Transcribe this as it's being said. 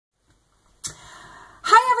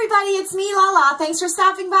everybody, it's me, Lala. Thanks for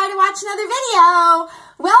stopping by to watch another video.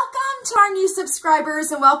 Welcome to our new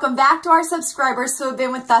subscribers and welcome back to our subscribers who have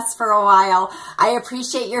been with us for a while. I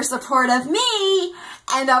appreciate your support of me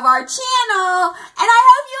and of our channel, and I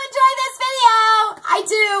hope you enjoy this video. I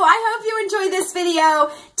do. I hope you enjoy this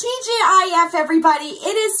video. TGIF, everybody.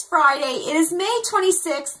 It is Friday. It is May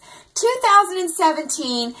 26th.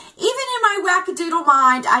 2017, even in my wackadoodle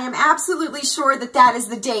mind, I am absolutely sure that that is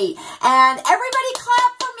the date. And everybody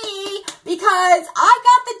clap for me because I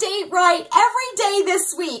got the date right every day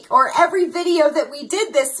this week, or every video that we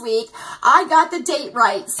did this week, I got the date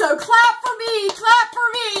right. So clap for me, clap for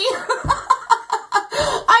me.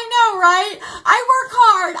 I know, right?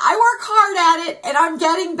 I work hard at it and I'm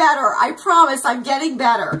getting better. I promise I'm getting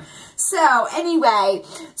better. So anyway,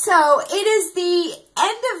 so it is the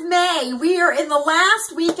end of May. We are in the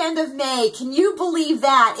last weekend of May. Can you believe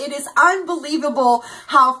that? It is unbelievable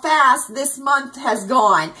how fast this month has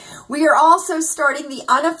gone. We are also starting the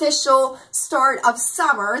unofficial start of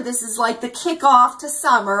summer. This is like the kickoff to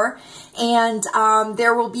summer. And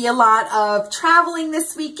there will be a lot of traveling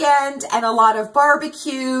this weekend and a lot of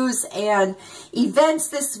barbecues and events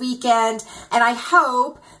this weekend. And I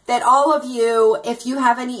hope that all of you, if you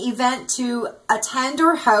have any event to attend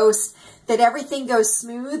or host, that everything goes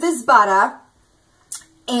smooth as butter.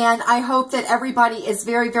 And I hope that everybody is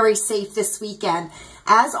very, very safe this weekend.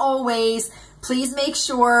 As always, please make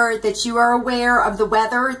sure that you are aware of the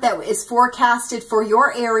weather that is forecasted for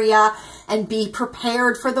your area and be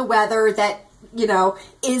prepared for the weather that, you know,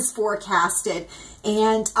 is forecasted.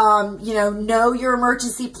 And, you know your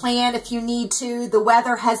emergency plan if you need to. The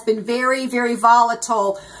weather has been very, very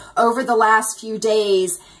volatile over the last few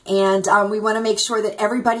days. And we want to make sure that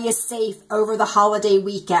everybody is safe over the holiday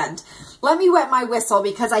weekend. Let me wet my whistle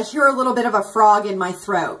because I hear a little bit of a frog in my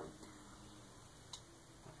throat.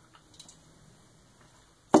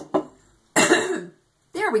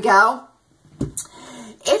 There we go. It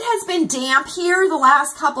has been damp here the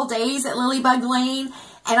last couple days at Lilleybugglane,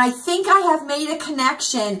 and I think I have made a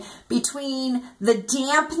connection between the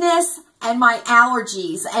dampness and my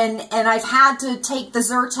allergies, and I've had to take the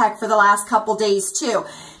Zyrtec for the last couple days too.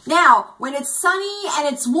 Now, when it's sunny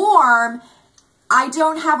and it's warm, I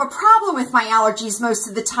don't have a problem with my allergies most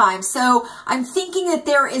of the time. So I'm thinking that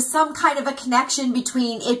there is some kind of a connection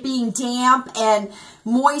between it being damp and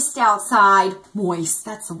moist outside. Moist,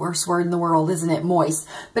 that's the worst word in the world, isn't it? Moist.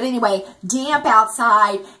 But anyway, damp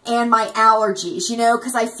outside and my allergies, you know,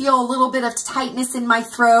 because I feel a little bit of tightness in my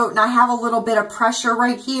throat and I have a little bit of pressure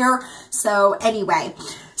right here. So anyway,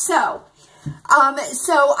 so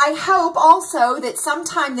I hope also that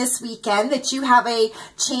sometime this weekend that you have a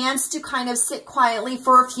chance to kind of sit quietly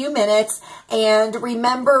for a few minutes and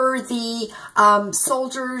remember the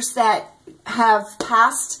soldiers that have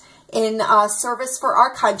passed in service for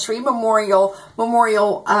our country, Memorial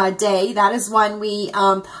Day. That is when we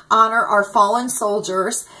honor our fallen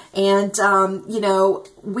soldiers. And, you know,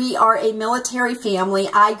 we are a military family.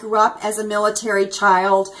 I grew up as a military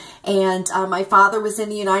child, and my father was in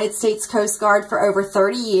the United States Coast Guard for over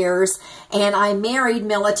 30 years, and I married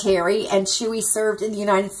military, and Chewy served in the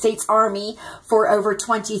United States Army for over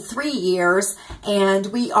 23 years, and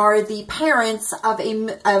we are the parents of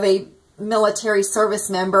a military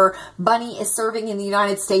service member. Bunny is serving in the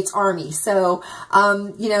United States Army. So,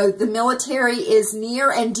 you know, the military is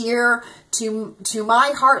near and dear to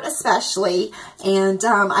my heart especially, and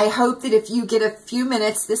I hope that if you get a few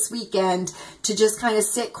minutes this weekend to just kind of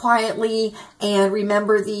sit quietly and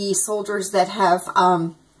remember the soldiers that have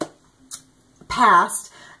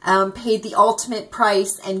passed, paid the ultimate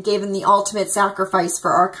price and given the ultimate sacrifice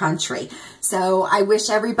for our country. So I wish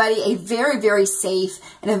everybody a very, very safe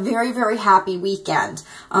and a very, very happy weekend.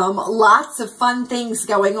 Lots of fun things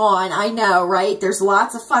going on. I know, right? There's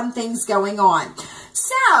lots of fun things going on.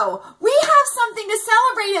 So we have something to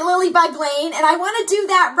celebrate at Lilleybugglane, and I want to do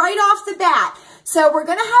that right off the bat. So we're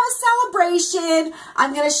going to have a celebration.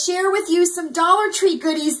 I'm going to share with you some Dollar Tree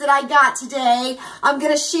goodies that I got today. I'm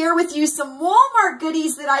going to share with you some Walmart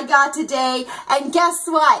goodies that I got today. And guess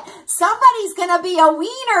what? Somebody's going to be a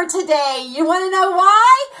wiener today. You want to know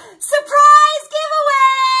why? Surprise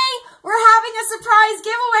giveaway! We're having a surprise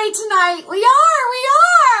giveaway tonight. We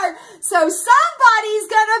are. So somebody's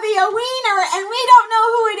going to be a wiener, and we don't know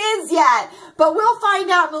who it is yet. But we'll find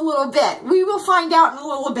out in a little bit. We will find out in a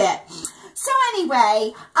little bit. So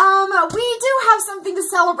anyway, we do have something to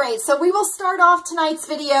celebrate. So we will start off tonight's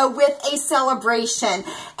video with a celebration.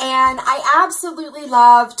 And I absolutely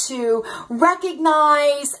love to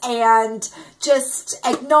recognize and just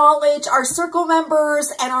acknowledge our circle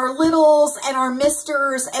members and our littles and our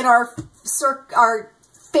misters and our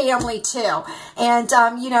family too. And,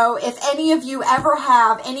 you know, if any of you ever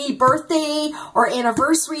have any birthday or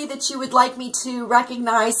anniversary that you would like me to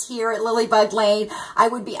recognize here at Lilleybugglane, I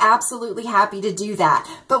would be absolutely happy to do that.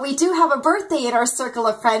 But we do have a birthday in our circle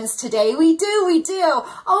of friends today. We do, we do.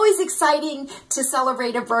 Always exciting to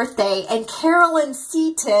celebrate a birthday. And Carolyn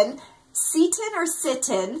Seaton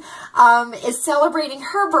is celebrating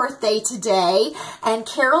her birthday today, and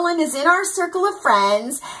Carolyn is in our circle of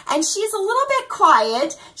friends, and she's a little bit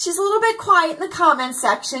quiet. She's a little bit quiet in the comment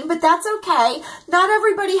section, but that's okay. Not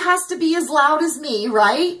everybody has to be as loud as me,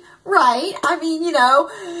 right? Right. I mean, you know,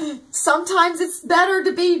 sometimes it's better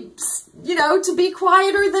to be, you know, to be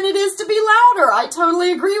quieter than it is to be louder. I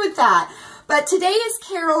totally agree with that. But today is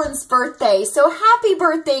Carolyn's birthday, so happy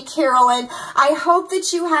birthday, Carolyn. I hope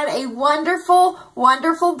that you had a wonderful,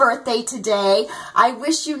 wonderful birthday today. I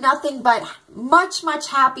wish you nothing but much, much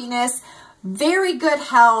happiness, very good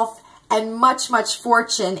health, and much, much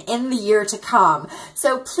fortune in the year to come.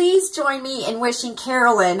 So please join me in wishing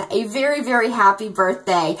Carolyn a very, very happy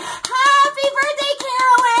birthday. Happy birthday,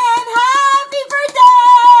 Carolyn! Happy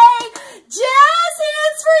birthday! Jazz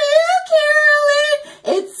hands for you, Carolyn!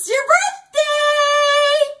 It's your birthday!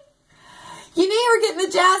 You know you're getting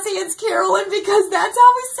the jazz hands, Carolyn, because that's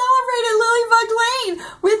how we celebrate at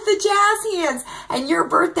Lilleybugglane, with the jazz hands. And your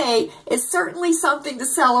birthday is certainly something to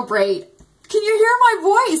celebrate. Can you hear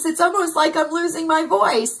my voice? It's almost like I'm losing my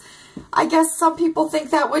voice. I guess some people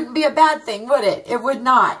think that wouldn't be a bad thing, would it? It would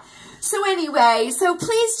not. So anyway, so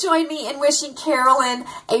please join me in wishing Carolyn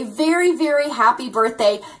a very, very happy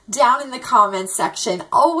birthday down in the comments section.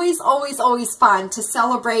 Always, always, always fun to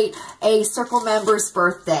celebrate a circle member's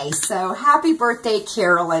birthday. So happy birthday,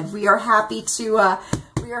 Carolyn. We are happy to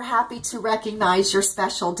recognize your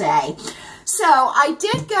special day. So I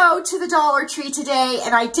did go to the Dollar Tree today,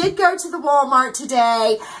 and I did go to the Walmart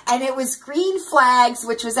today, and it was green flags,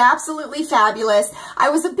 which was absolutely fabulous. I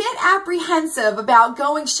was a bit apprehensive about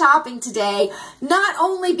going shopping today, not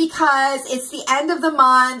only because it's the end of the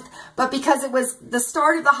month, but because it was the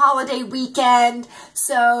start of the holiday weekend.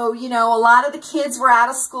 So, you know, a lot of the kids were out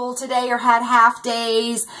of school today or had half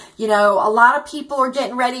days. You know, a lot of people are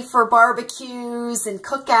getting ready for barbecues and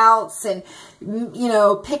cookouts and, you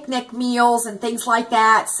know, picnic meals and things like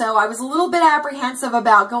that. So I was a little bit apprehensive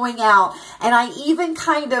about going out, and I even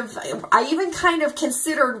kind of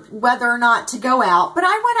considered whether or not to go out, but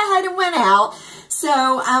I went ahead and went out.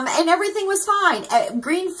 So, and everything was fine.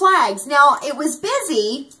 Green flags. Now, it was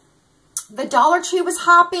busy. The Dollar Tree was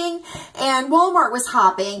hopping and Walmart was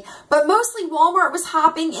hopping, but mostly Walmart was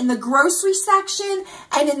hopping in the grocery section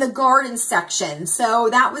and in the garden section. So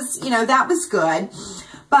that was, you know, that was good.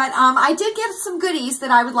 But I did get some goodies that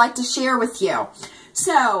I would like to share with you.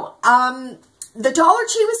 So, the Dollar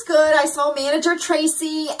Tree was good. I saw Manager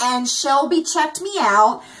Tracy and Shelby checked me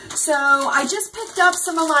out. So I just picked up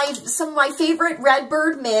some of my favorite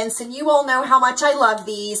Redbird mints, and you all know how much I love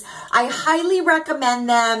these. I highly recommend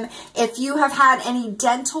them if you have had any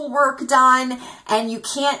dental work done and you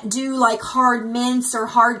can't do like hard mints or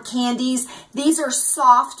hard candies. These are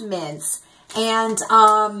soft mints, and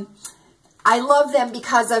I love them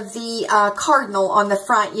because of the cardinal on the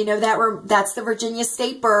front. You know, that's the Virginia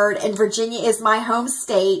state bird, and Virginia is my home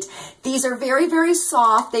state. These are very, very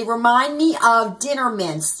soft. They remind me of dinner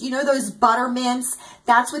mints. You know those butter mints?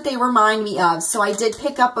 That's what they remind me of. So I did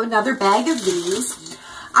pick up another bag of these.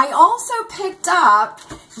 I also picked up,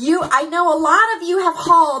 I know a lot of you have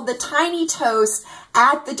hauled the Tiny Toast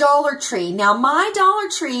at the Dollar Tree. Now, my Dollar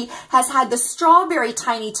Tree has had the strawberry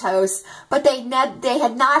Tiny Toast, but they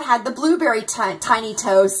had not had the blueberry Tiny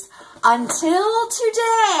Toast until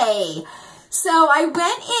today. So I went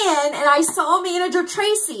in and I saw Manager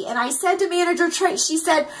Tracy, and I said to Manager Tracy, she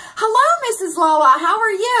said, "Hello, Mrs. Lola, how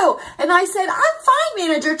are you?" And I said, "I'm fine,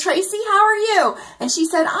 Manager Tracy, how are you?" And she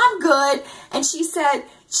said, "I'm good." And she said,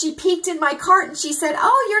 she peeked in my cart and she said,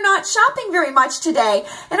 "Oh, you're not shopping very much today."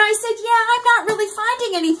 And I said, "Yeah, I'm not really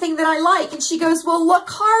finding anything that I like." And she goes, "Well, look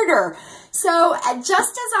harder." So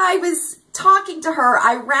just as I was talking to her,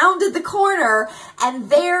 I rounded the corner and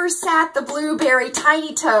there sat the blueberry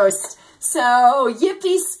Tiny Toast. So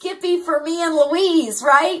yippee skippy for me and Louise,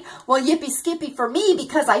 right? Well, yippee skippy for me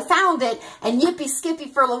because I found it, and yippee skippy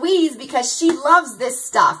for Louise because she loves this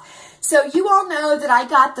stuff. So you all know that I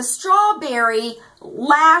got the strawberry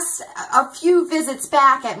a few visits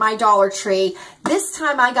back at my Dollar Tree. This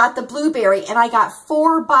time I got the blueberry, and I got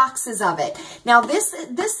 4 boxes of it. Now this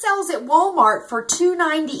sells at Walmart for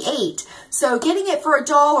 $2.98. So getting it for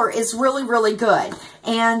 $1 is really, really good.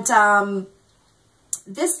 And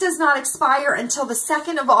this does not expire until the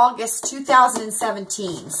 2nd of August,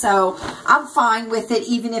 2017. So I'm fine with it,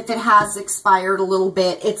 even if it has expired a little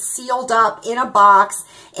bit. It's sealed up in a box,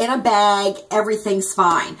 in a bag, everything's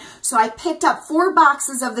fine. So I picked up 4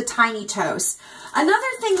 boxes of the Tiny Toast.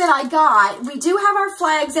 Another thing that I got, we do have our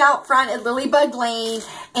flags out front at Lilleybugglane,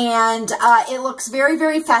 and it looks very,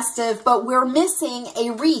 very festive, but we're missing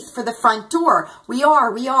a wreath for the front door. We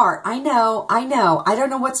are. I know. I don't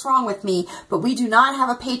know what's wrong with me, but we do not have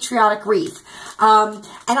a patriotic wreath. And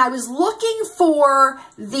I was looking for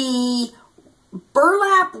the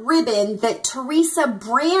burlap ribbon that Teresa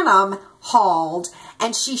Branham hauled,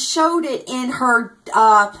 and she showed it in her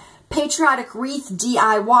patriotic wreath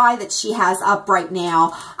DIY that she has up right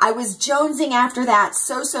now. I was jonesing after that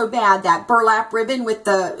so bad, that burlap ribbon with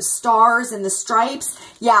the stars and the stripes.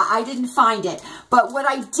 Yeah, I didn't find it. But what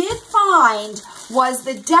I did find was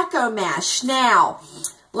the deco mesh. Now,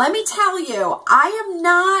 let me tell you, I am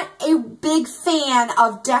not a big fan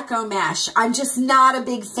of deco mesh. I'm just not a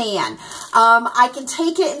big fan. I can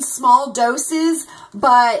take it in small doses,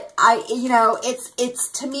 but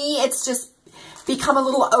to me, it's just become a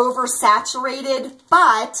little oversaturated,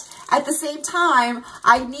 but at the same time,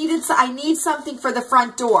 I need something for the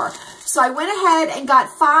front door. So I went ahead and got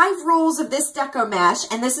 5 rolls of this deco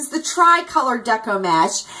mesh, and this is the tri-colored deco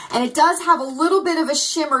mesh, and it does have a little bit of a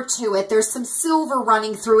shimmer to it. There's some silver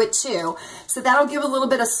running through it too, so that'll give a little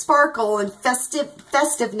bit of sparkle and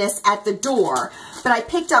festiveness at the door. But I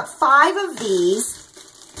picked up 5 of these,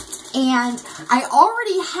 and I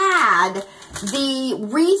already had the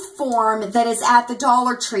wreath form that is at the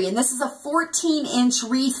Dollar Tree, and this is a 14-inch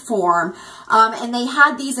wreath form, and they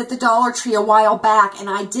had these at the Dollar Tree a while back, and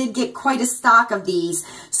I did get quite a stock of these.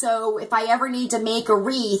 So if I ever need to make a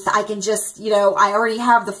wreath, I can just, I already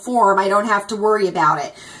have the form. I don't have to worry about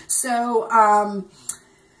it. So I'm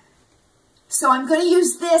going to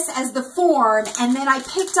use this as the form, and then I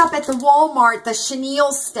picked up at the Walmart the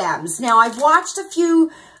chenille stems. Now, I've watched a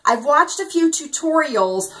few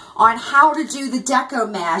tutorials on how to do the deco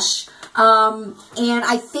mesh, and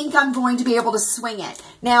I think I'm going to be able to swing it.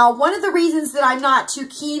 Now, one of the reasons that I'm not too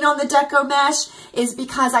keen on the deco mesh is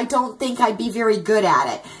because I don't think I'd be very good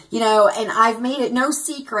at it. And I've made it no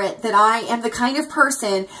secret that I am the kind of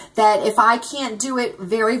person that if I can't do it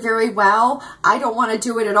very, very well, I don't want to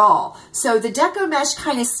do it at all. So the deco mesh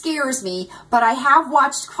kind of scares me, but I have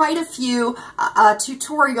watched quite a few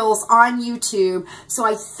tutorials on YouTube, so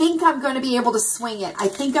I think I'm going to be able to swing it.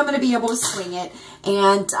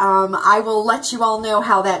 And I will let you all know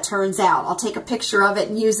how that turns out. I'll take a picture of it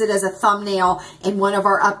and use it as a thumbnail in one of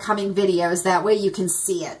our upcoming videos. That way you can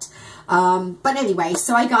see it. But anyway,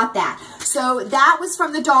 so I got that. So that was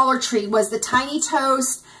from the Dollar Tree, was the Tiny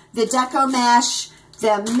Toast, the deco mesh,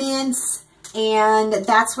 the mints, and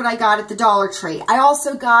that's what I got at the Dollar Tree. I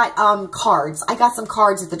also got cards. I got some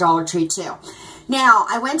cards at the Dollar Tree too. Now,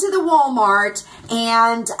 I went to the Walmart,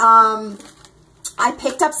 and I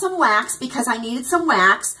picked up some wax because I needed some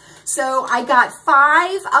wax. So I got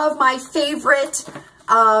 5 of my favorite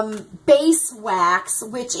base wax,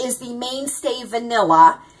 which is the Mainstay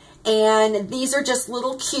Vanilla. And these are just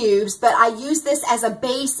little cubes, but I use this as a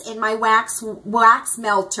base in my wax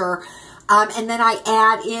melter. And then I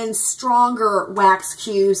add in stronger wax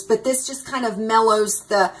cubes, but this just kind of mellows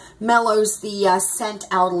the scent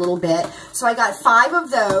out a little bit. So I got 5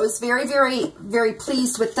 of those. Very, very, very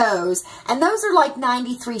pleased with those. And those are like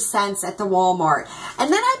 93 cents at the Walmart.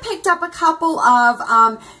 And then I picked up a couple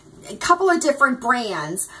of different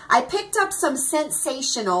brands. I picked up some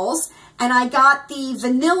Sensationals, and I got the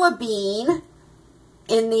Vanilla Bean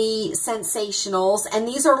in the Sensationals, and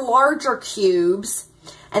these are larger cubes.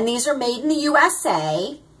 And these are made in the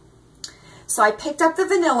USA. So I picked up the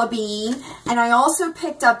Vanilla Bean, and I also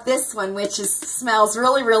picked up this one, which smells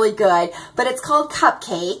really, really good, but it's called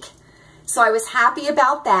Cupcake. So I was happy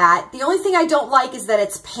about that. The only thing I don't like is that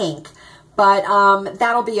it's pink, but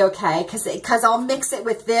that'll be okay because I'll mix it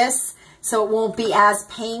with this, so it won't be as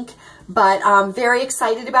pink. But I'm very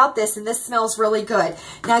excited about this, and this smells really good.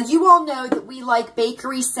 Now, you all know that we like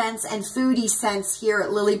bakery scents and foodie scents here at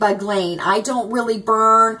Lilleybugglane. I don't really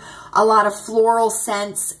burn a lot of floral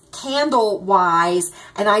scents candle-wise,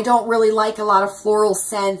 and I don't really like a lot of floral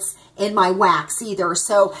scents in my wax either.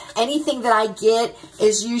 So anything that I get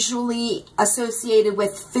is usually associated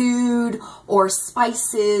with food or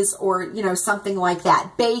spices or, something like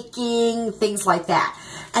that. Baking, things like that.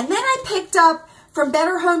 And then I picked up from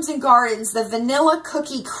Better Homes and Gardens, the Vanilla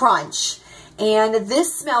Cookie Crunch. And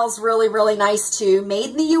this smells really, really nice too. Made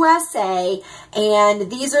in the USA. And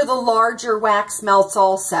these are the larger wax melts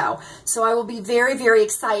also. So I will be very, very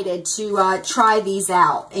excited to try these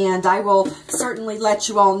out. And I will certainly let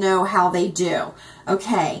you all know how they do.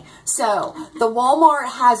 Okay, so the Walmart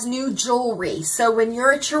has new jewelry. So when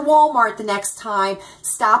you're at your Walmart the next time,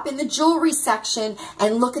 stop in the jewelry section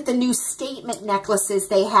and look at the new statement necklaces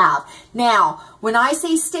they have. Now, when I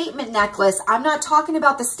say statement necklace, I'm not talking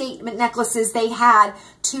about the statement necklaces they had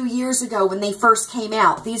 2 years ago when they first came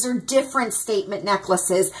out. These are different statement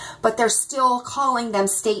necklaces, but they're still calling them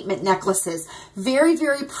statement necklaces. Very,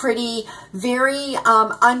 very pretty, very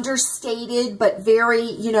understated, but very,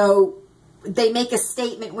 you know, they make a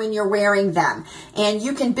statement when you're wearing them. And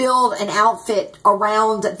you can build an outfit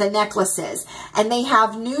around the necklaces. And they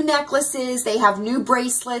have new necklaces, they have new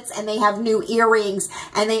bracelets, and they have new earrings.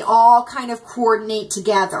 And they all kind of coordinate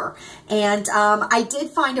together. And I did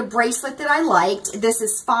find a bracelet that I liked. This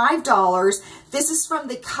is $5. This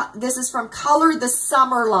is from Color the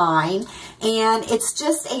Summer line. And it's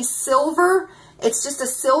just a silver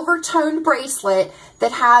toned bracelet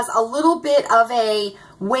that has a little bit of a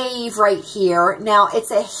wave right here. Now,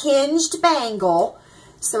 it's a hinged bangle,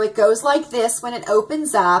 so it goes like this when it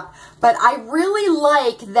opens up, but I really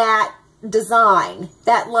like that design,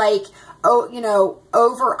 that like, oh, you know,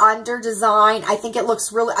 over-under design. I think it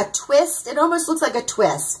looks really, a twist. It almost looks like a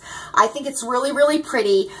twist. I think it's really, really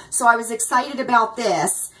pretty, so I was excited about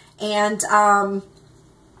this. And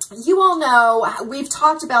you all know, we've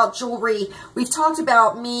talked about jewelry. We've talked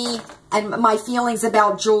about me and my feelings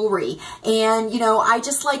about jewelry. And, you know, I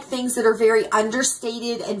just like things that are very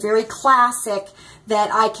understated and very classic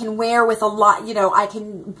that I can wear with a lot, you know, I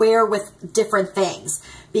can wear with different things.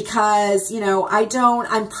 Because, you know,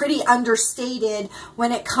 I'm pretty understated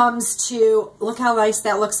when it comes to, look how nice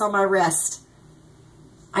that looks on my wrist.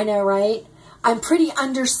 I know, right? I'm pretty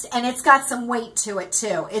and it's got some weight to it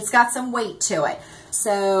too. It's got some weight to it.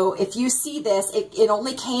 So if you see this, it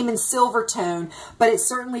only came in silver tone, but it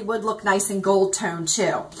certainly would look nice in gold tone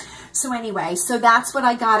too. So anyway, so that's what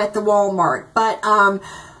I got at the Walmart. But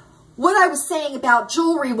what I was saying about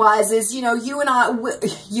jewelry is, you know,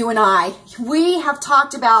 we have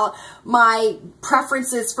talked about my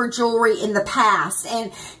preferences for jewelry in the past.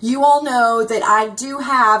 And you all know that I do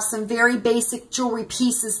have some very basic jewelry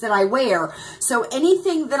pieces that I wear. So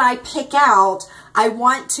anything that I pick out, I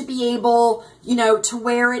want to be able, you know, to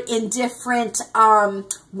wear it in different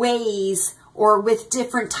ways or with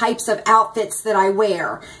different types of outfits that I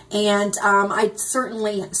wear. And I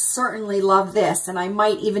certainly love this. And I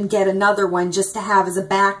might even get another one just to have as a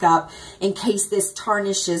backup in case this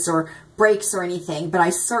tarnishes or breaks or anything. But I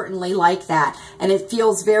certainly like that. And it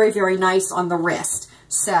feels very, very nice on the wrist.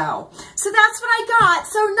 So that's what I got.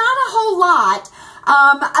 So not a whole lot.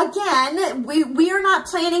 Again, we are not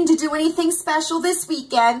planning to do anything special this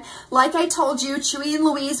weekend. Like I told you, Chewy and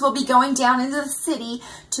Louise will be going down into the city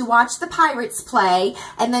to watch the Pirates play.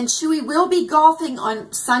 And then Chewy will be golfing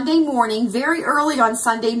on Sunday morning, very early on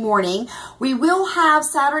Sunday morning. We will have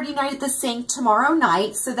Saturday Night at the Sink tomorrow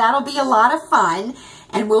night, so that'll be a lot of fun.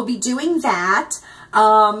 And we'll be doing that.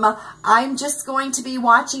 I'm just going to be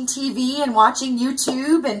watching TV and watching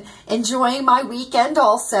YouTube and enjoying my weekend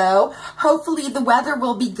also. Hopefully the weather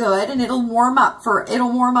will be good and it'll warm up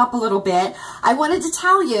a little bit. I wanted to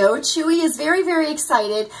tell you, Chewy is very, very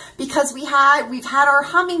excited because we've had our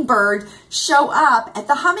hummingbird show up at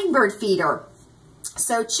the hummingbird feeder.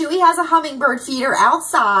 So Chewy has a hummingbird feeder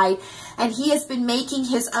outside and he has been making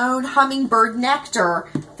his own hummingbird nectar.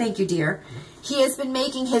 Thank you, dear. He has been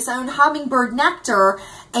making his own hummingbird nectar,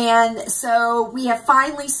 and so we have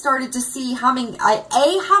finally started to see a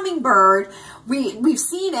hummingbird. We've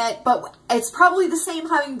seen it, but it's probably the same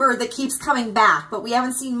hummingbird that keeps coming back, but we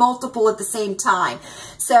haven't seen multiple at the same time.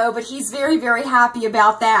 So, but he's very, very happy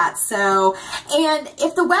about that. So, and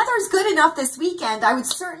if the weather's good enough this weekend, I would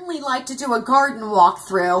certainly like to do a garden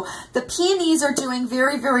walkthrough. The peonies are doing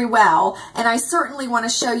very, very well, and I certainly want to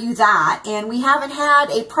show you that. And we haven't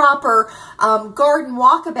had a proper garden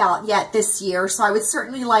walkabout yet this year, so I would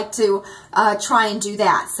certainly like to try and do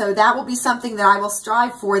that. So that will be something that I will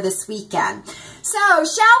strive for this weekend. So,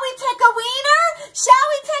 shall we pick a wiener? Shall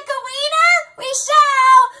we pick a wiener? We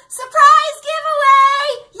shall! Surprise giveaway!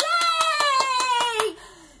 Yay!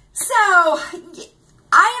 So,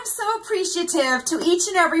 I I'm so appreciative to each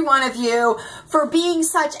and every one of you for being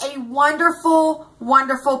such a wonderful,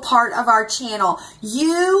 wonderful part of our channel.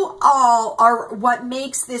 You all are what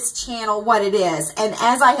makes this channel what it is. And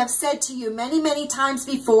as I have said to you many, many times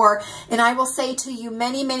before, and I will say to you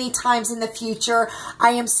many, many times in the future, I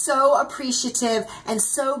am so appreciative and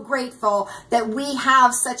so grateful that we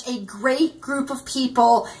have such a great group of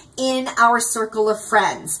people in our circle of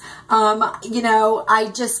friends. You know, I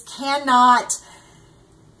just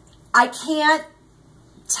I can't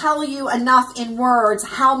tell you enough in words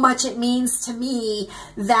how much it means to me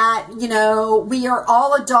that, you know, we are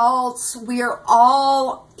all adults, we are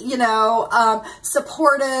all, you know,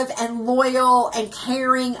 supportive and loyal and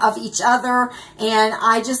caring of each other, and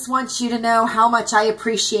I just want you to know how much I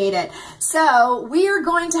appreciate it. So we are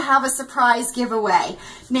going to have a surprise giveaway.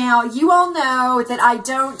 Now, you all know that I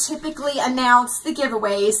don't typically announce the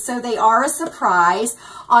giveaways, so they are a surprise.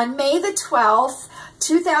 On May the 12th,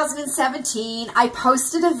 2017, I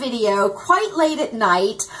posted a video quite late at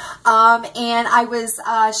night, and I was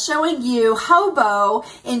showing you Hobo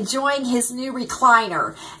enjoying his new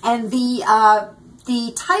recliner, and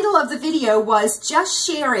the title of the video was just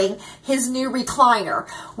sharing his new recliner.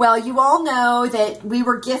 Well, you all know that we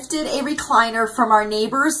were gifted a recliner from our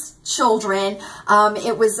neighbor's children.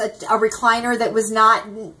 It was a recliner that was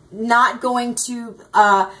not going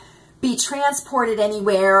to be transported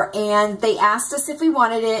anywhere, and they asked us if we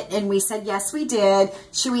wanted it, and we said yes, we did.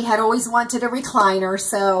 Chewy had always wanted a recliner,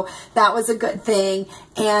 so that was a good thing.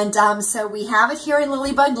 And so we have it here in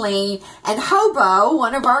Lilleybugglane, and Hobo,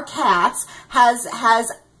 one of our cats,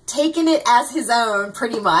 has taken it as his own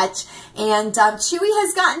pretty much, and Chewy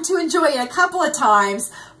has gotten to enjoy it a couple of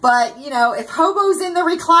times, but you know, if Hobo's in the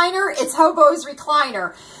recliner, it's Hobo's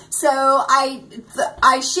recliner. So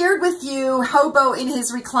I shared with you Hobo in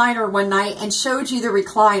his recliner one night and showed you the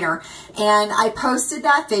recliner, and I posted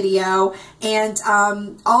that video, and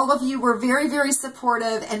all of you were very, very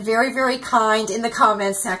supportive and very, very kind in the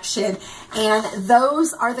comment section, and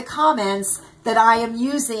those are the comments that I am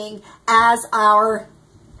using as our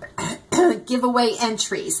giveaway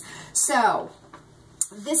entries. So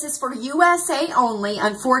this is for USA only.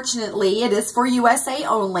 Unfortunately, it is for USA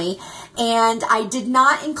only, and I did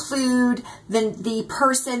not include the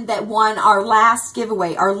person that won our last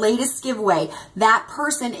giveaway, our latest giveaway. That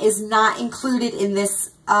person is not included in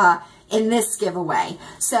this giveaway.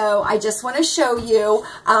 So I just want to show you.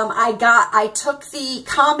 I took the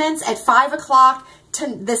comments at 5 o'clock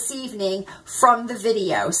this evening from the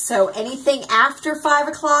video. So anything after 5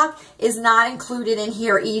 o'clock is not included in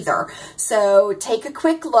here either. So take a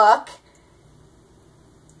quick look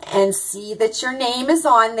and see that your name is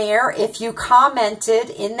on there if you commented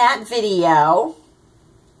in that video.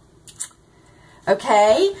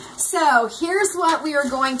 Okay, so here's what we are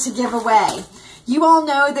going to give away. You all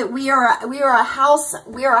know that we are a house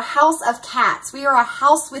of cats. We are a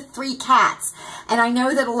house with 3 cats. And I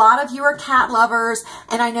know that a lot of you are cat lovers,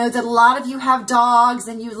 and I know that a lot of you have dogs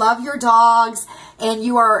and you love your dogs, and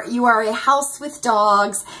you are a house with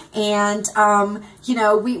dogs, and you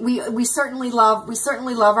know, we certainly love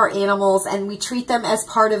our animals, and we treat them as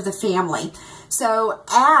part of the family. So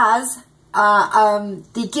as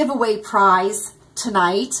the giveaway prize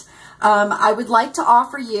tonight, I would like to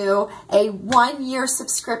offer you a 1-year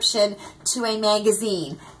subscription to a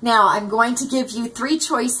magazine. Now, I'm going to give you 3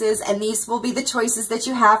 choices, and these will be the choices that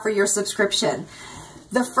you have for your subscription.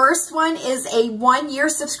 The first one is a 1-year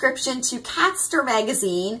subscription to Catster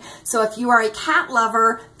magazine. So if you are a cat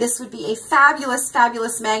lover, this would be a fabulous,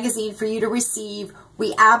 fabulous magazine for you to receive.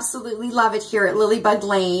 We absolutely love it here at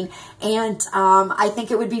Lilleybugglane, and I think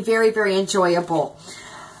it would be very, very enjoyable.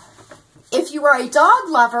 If you are a dog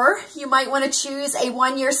lover, you might want to choose a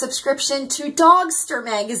 1-year subscription to Dogster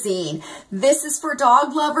magazine. This is for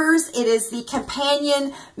dog lovers. It is the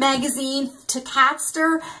companion magazine to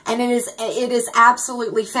Catster, and it is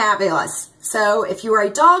absolutely fabulous. So if you are a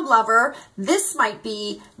dog lover, this might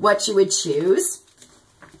be what you would choose.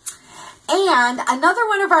 And another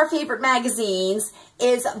one of our favorite magazines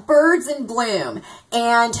is Birds in Bloom.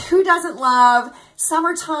 And who doesn't love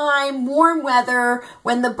summertime, warm weather,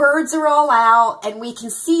 when the birds are all out and we can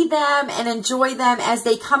see them and enjoy them as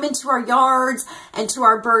they come into our yards and to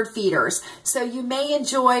our bird feeders. So you may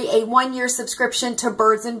enjoy a 1-year subscription to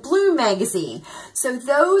Birds in Bloom magazine. So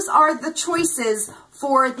those are the choices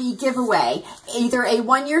for the giveaway. Either a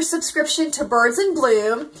 1-year subscription to Birds in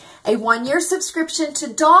Bloom, a 1-year subscription to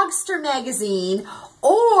Dogster magazine,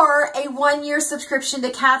 or a 1-year subscription to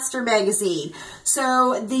Catster magazine.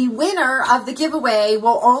 So the winner of the giveaway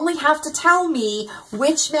will only have to tell me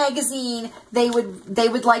which magazine they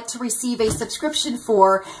would like to receive a subscription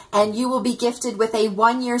for, and you will be gifted with a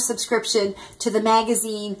 1-year subscription to the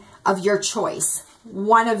magazine of your choice.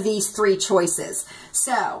 One of these 3 choices.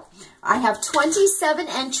 So I have 27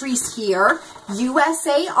 entries here,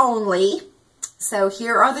 USA only. So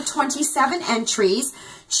here are the 27 entries.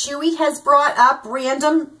 Chewy has brought up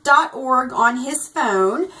random.org on his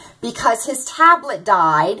phone because his tablet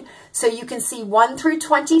died. So you can see 1 through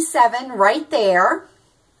 27 right there.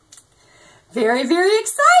 Very, very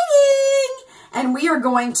exciting. And we are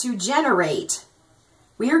going to generate.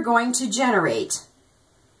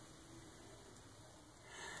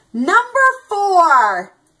 Number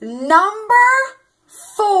 4. Number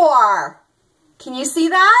 4. Can you see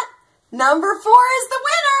that? Number 4 is the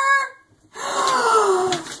winner. Oh,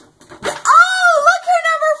 look who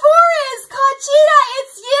number 4 is. Conchita,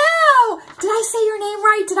 it's you. Did I say your name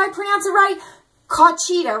right? Did I pronounce it right?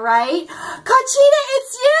 Conchita, right? Conchita,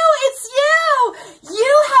 it's you. It's you.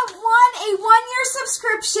 You have won a 1-year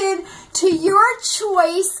subscription to your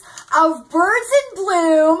choice of Birds in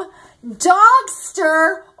Bloom,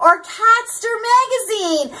 Dogster, or Catster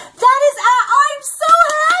magazine. That is, I'm so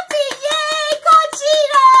happy. Yay,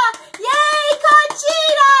 Conchita. Yay,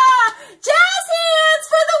 Conchita. Jazz hands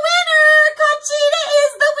for the winner. Conchita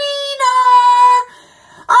is the winner.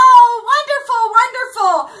 Oh, wonderful,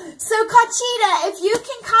 wonderful. So Conchita, if you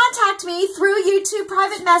can contact me through YouTube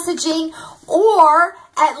private messaging or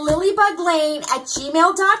at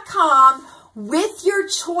lilleybugglane@gmail.com with your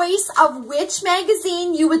choice of which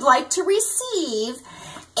magazine you would like to receive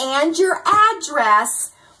and your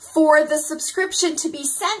address for the subscription to be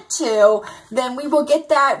sent to, then we will get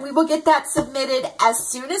that submitted as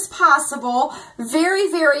soon as possible. Very,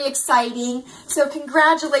 very exciting. So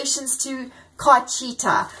congratulations to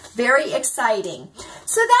Conchita. Very exciting.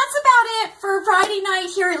 So that's about it for Friday night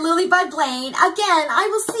here at Lilleybugglane. Again, I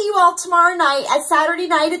will see you all tomorrow night at Saturday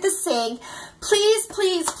night at the Sink. Please,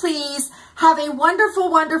 please, please have a wonderful,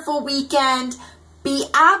 wonderful weekend. Be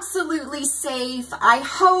absolutely safe. I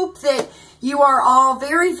hope that you are all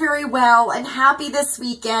very, very well and happy this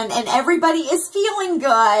weekend and everybody is feeling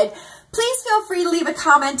good. Please feel free to leave a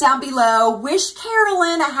comment down below. Wish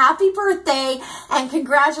Carolyn a happy birthday and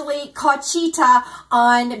congratulate Conchita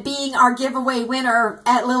on being our giveaway winner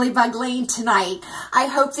at Lilleybugglane tonight. I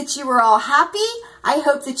hope that you were all happy. I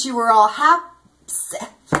hope that you were all happy.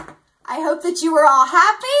 I hope that you were all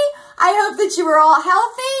happy. I hope that you were all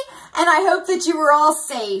healthy. And I hope that you were all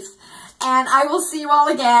safe. And I will see you all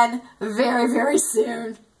again very, very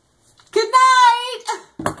soon. Good night.